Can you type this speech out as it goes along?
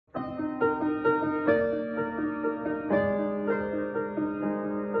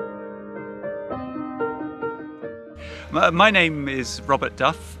My name is Robert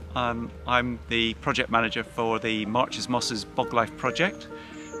Duff. I'm the project manager for the Marches Mosses Bog Life project,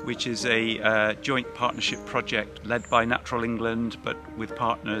 which is a joint partnership project led by Natural England, but with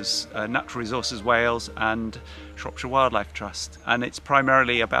partners Natural Resources Wales and Shropshire Wildlife Trust. And it's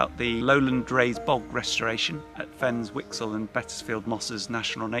primarily about the lowland raised bog restoration at Fens, Wixell and Bettisfield Mosses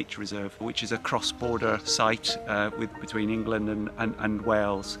National Nature Reserve, which is a cross-border site between England and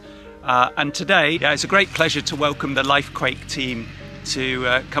Wales. And today, it's a great pleasure to welcome the LIFEquake team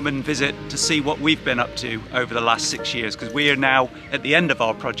to come and visit to see what we've been up to over the last 6 years, because we are now at the end of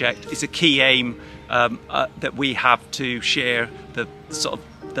our project. It's a key aim that we have to share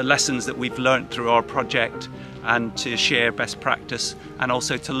the lessons that we've learned through our project, and to share best practice, and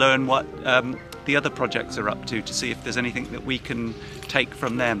also to learn what the other projects are up to see if there's anything that we can take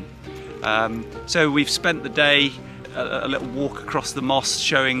from them. So we've spent the day a little walk across the moss,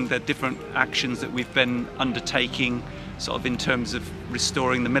 showing the different actions that we've been undertaking in terms of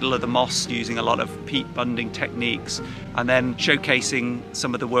restoring the middle of the moss using a lot of peat bunding techniques, and then showcasing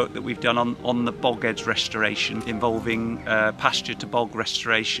some of the work that we've done on the bog edge restoration, involving pasture to bog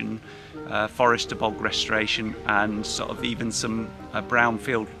restoration, forest to bog restoration, and even some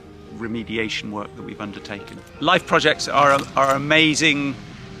brownfield remediation work that we've undertaken. Life projects are amazing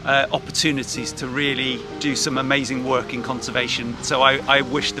opportunities to really do some amazing work in conservation, so I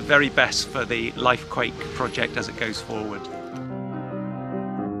wish the very best for the LIFEquake project as it goes forward.